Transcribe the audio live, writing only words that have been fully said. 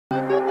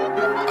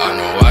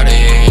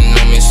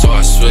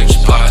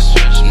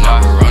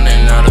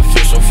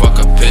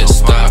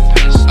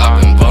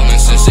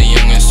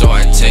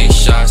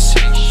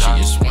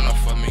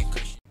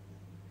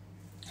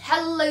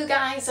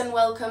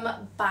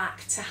welcome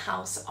back to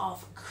House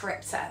of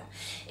Crypto.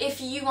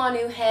 If you are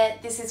new here,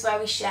 this is where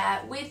we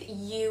share with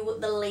you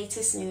the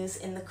latest news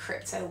in the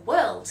crypto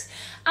world,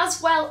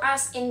 as well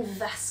as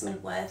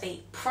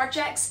investment-worthy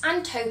projects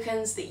and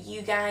tokens that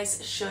you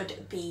guys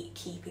should be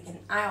keeping an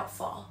eye out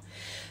for.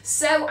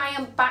 So I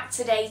am back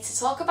today to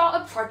talk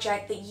about a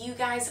project that you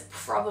guys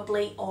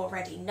probably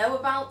already know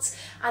about,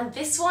 and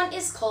this one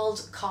is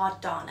called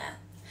Cardano.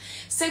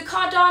 So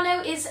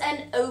Cardano is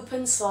an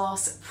open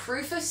source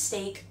proof of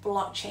stake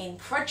blockchain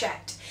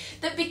project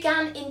that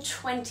began in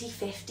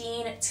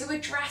 2015 to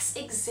address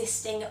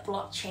existing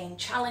blockchain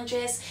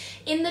challenges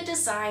in the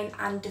design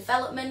and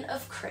development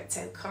of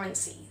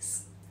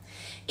cryptocurrencies.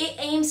 It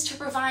aims to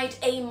provide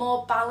a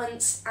more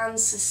balanced and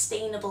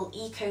sustainable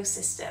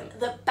ecosystem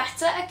that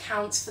better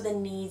accounts for the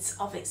needs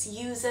of its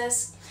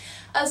users,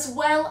 as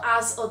well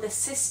as other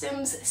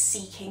systems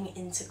seeking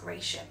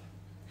integration.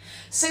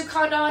 So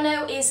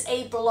Cardano is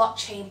a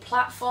blockchain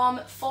platform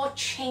for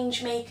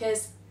change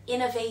makers,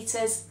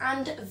 innovators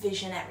and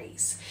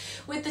visionaries,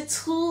 with the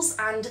tools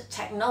and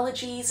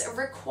technologies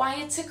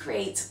required to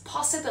create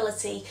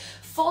possibility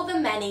for the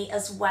many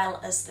as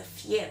well as the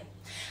few,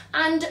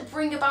 and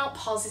bring about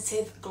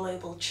positive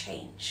global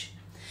change.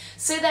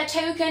 So their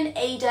token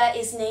ADA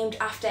is named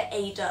after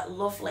Ada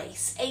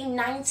Lovelace, a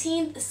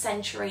 19th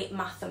century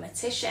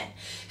mathematician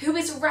who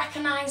is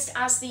recognised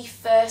as the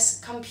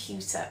first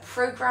computer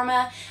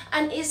programmer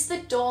and is the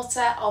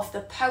daughter of the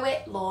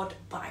poet Lord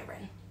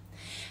Byron.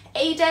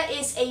 ADA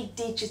is a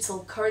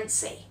digital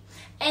currency.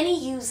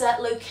 Any user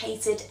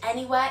located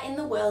anywhere in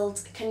the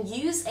world can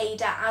use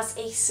ADA as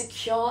a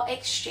secure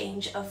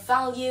exchange of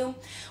value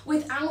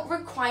without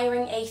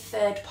requiring a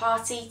third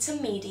party to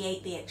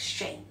mediate the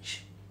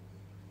exchange.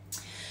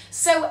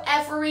 So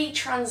every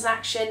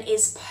transaction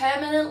is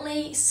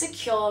permanently,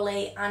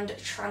 securely and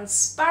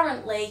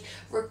transparently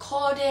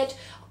recorded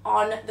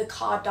on the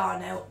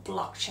Cardano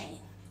blockchain.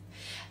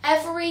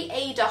 Every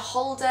ADA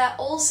holder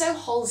also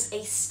holds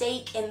a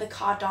stake in the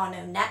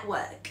Cardano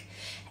network.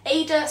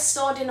 ADA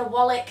stored in a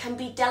wallet can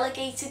be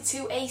delegated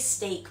to a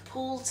stake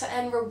pool to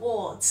earn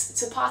rewards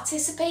to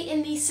participate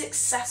in the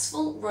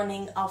successful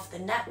running of the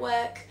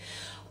network,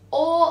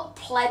 or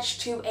pledge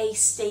to a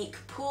stake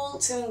pool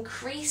to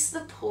increase the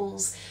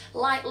pool's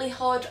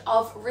likelihood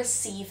of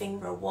receiving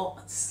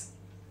rewards.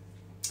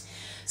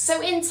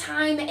 So in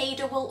time,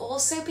 ADA will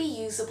also be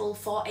usable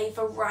for a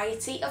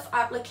variety of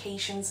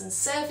applications and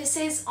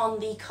services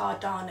on the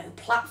Cardano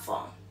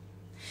platform.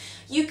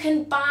 You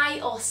can buy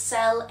or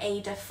sell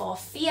ADA for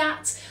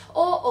fiat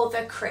or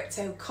other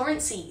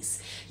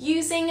cryptocurrencies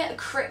using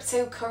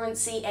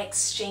cryptocurrency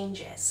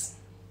exchanges.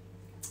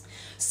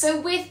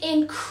 So with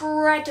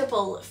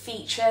incredible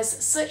features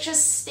such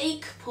as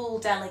stake pool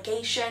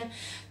delegation,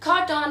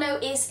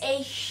 Cardano is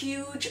a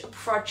huge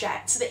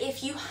project that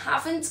if you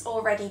haven't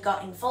already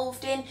got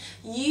involved in,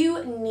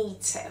 you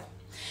need to.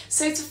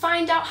 So to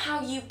find out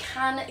how you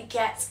can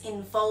get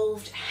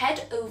involved,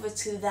 head over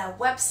to their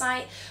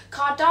website,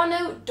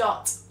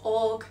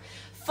 cardano.org.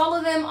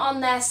 Follow them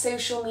on their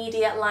social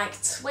media like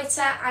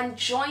Twitter and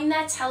join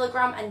their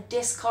Telegram and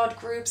Discord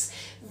groups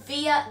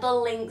via the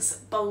links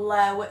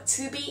below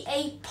to be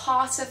a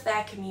part of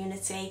their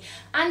community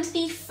and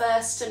the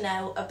first to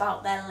know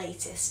about their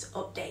latest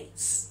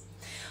updates.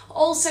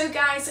 Also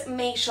guys,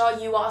 make sure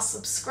you are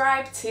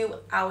subscribed to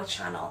our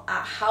channel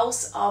at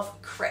House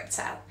of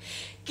Crypto.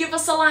 Give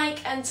us a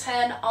like and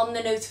turn on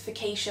the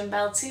notification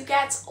bell to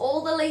get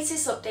all the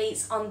latest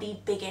updates on the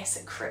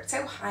biggest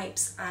crypto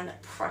hypes and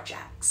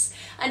projects.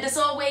 And as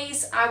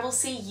always, I will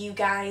see you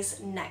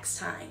guys next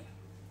time.